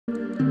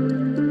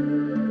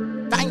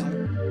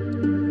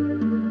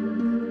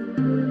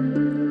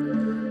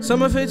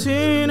Summer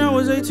 15, I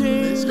was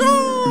 18. Let's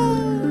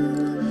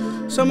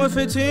go. Summer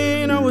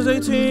 15, I was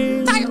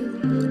 18.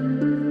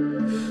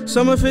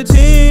 Summer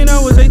 15,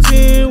 I was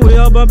 18. We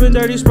all bumping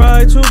Dirty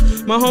Sprite too.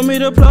 My homie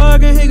the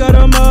plug and he got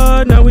a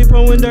mud. Now we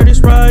pouring Dirty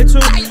Sprite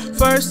too.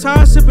 First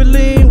time sipping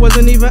lean,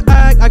 wasn't even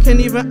act. I can't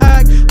even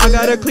act. I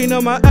gotta clean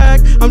up my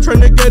act. I'm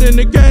trying to get in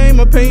the game.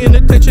 I'm paying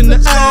attention to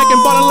act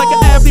and ballin' like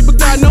an athlete, but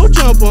got no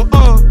jumper.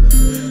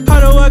 How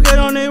do I get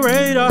on their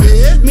radar?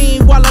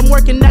 Meanwhile, I'm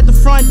working at the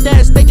front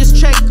desk. They just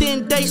checked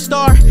in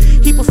Daystar.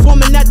 He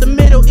performing at the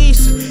Middle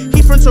East.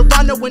 He from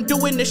Toronto and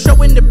doing the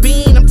show in the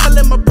Bean. I'm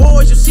telling my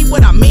boys, you see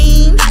what I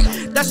mean?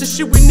 That's the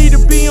shit we need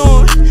to be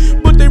on,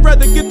 but they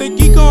rather get the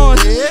geek on.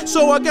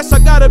 So I guess I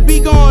gotta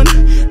be gone.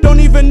 Don't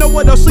even know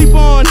what I'll sleep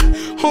on.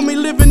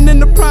 Homie living in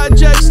the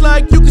projects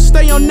like you can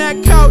stay on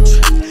that couch.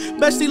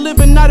 Bestie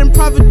living out in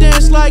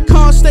Providence like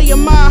can't stay in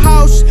my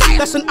house.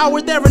 That's an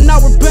hour there, an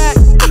hour back.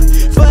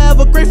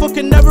 Forever grateful,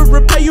 can never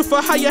repay you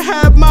for how you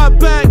have my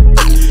back.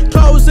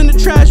 Clothes in the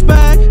trash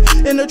bag,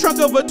 in the trunk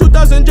of a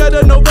 2000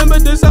 Jetta. November,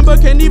 December,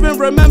 can't even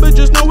remember.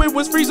 Just know it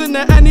was freezing, the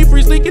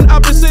antifreeze leaking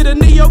opposite of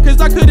Neo. Cause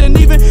I couldn't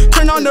even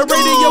turn on the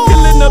radio.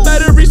 Killing the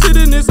battery,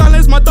 sitting in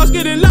silence. My thoughts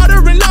getting louder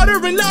and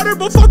louder and louder.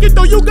 But fuck it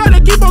though, you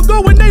gotta keep on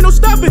going, ain't no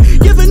stopping.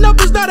 Giving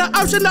up is not an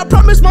option, I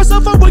promised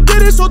myself I would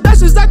get it. So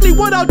that's exactly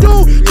what I'll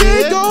do.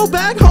 Yeah, go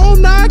back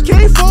home, now I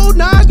can't fold.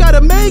 Now I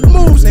gotta make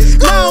moves.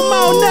 Now I'm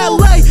on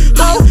LA,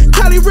 ho.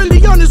 Calle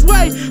really on his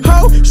way,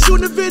 ho.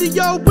 Shooting a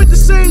video with the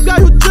same guy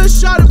who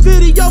just shot a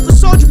video for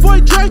Soulja Boy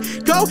Dre.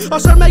 Go,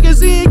 All-Star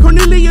Magazine,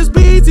 Cornelius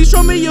Beats. He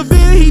showed me a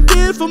vid he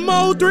did for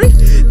Mo 3.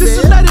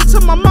 This a letter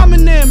to my mom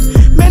and them.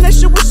 Man, that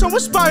shit was so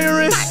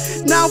inspiring.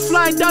 Now I'm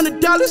flying down to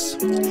Dallas,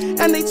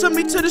 and they took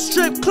me to the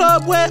strip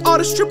club where all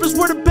the strippers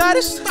were the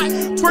baddest.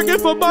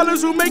 Twerking for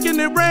ballers who making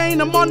it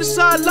rain. I'm on the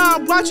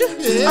sideline watching.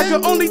 I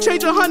could only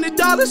change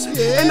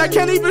 $100, and I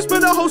can't even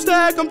spend a whole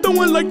stack. I'm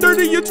throwing like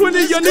 30 or 20.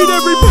 I need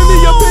every penny.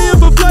 I'm paying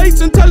for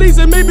flights and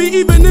tellies and maybe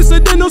even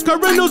incidentals,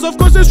 carentals, of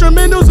course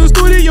instrumentals and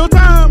studio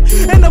time,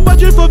 and a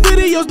budget for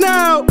videos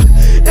now.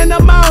 And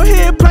I'm out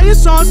here playing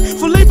songs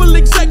for label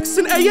execs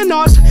and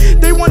A&Rs.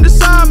 They want to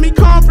sign me,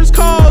 conference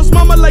calls.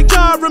 Mama like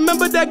God,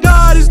 remember that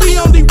God is the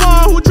only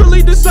one who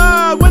truly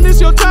decide when it's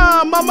your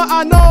time. Mama,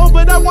 I know,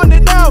 but I want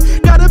it now.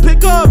 Gotta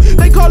pick up,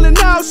 they calling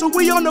now. So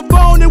we on the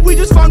phone and we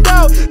just found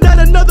out that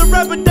another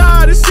rapper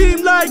died. It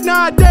seemed like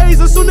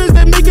nowadays, as soon as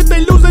they make it,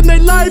 they losing their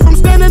life. I'm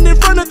standing in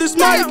front of this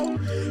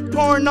mic,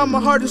 pouring out my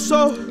heart and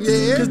soul.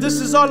 Cause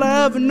this is all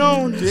I ever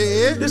known.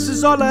 This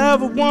is all I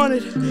ever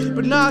wanted.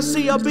 But now I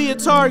see I'll be a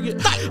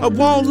target. I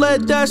won't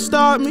let that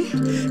stop me,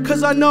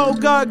 cause I know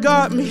God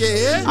got me.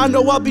 I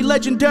know I'll be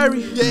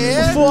legendary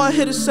before I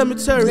hit a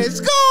cemetery. Let's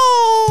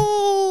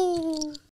go.